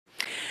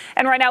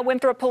And right now,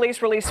 Winthrop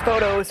Police released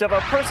photos of a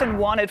person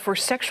wanted for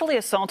sexually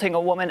assaulting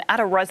a woman at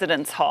a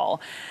residence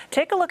hall.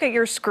 Take a look at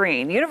your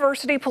screen.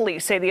 University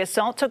Police say the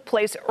assault took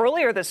place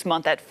earlier this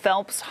month at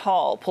Phelps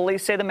Hall.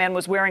 Police say the man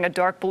was wearing a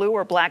dark blue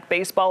or black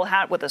baseball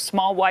hat with a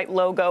small white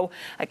logo,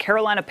 a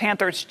Carolina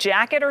Panthers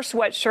jacket or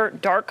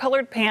sweatshirt, dark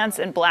colored pants,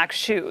 and black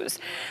shoes.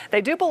 They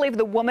do believe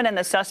the woman and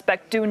the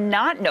suspect do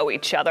not know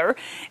each other.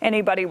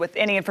 Anybody with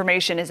any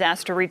information is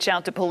asked to reach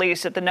out to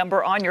police at the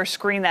number on your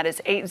screen. That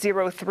is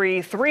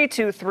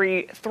 803-323-3499.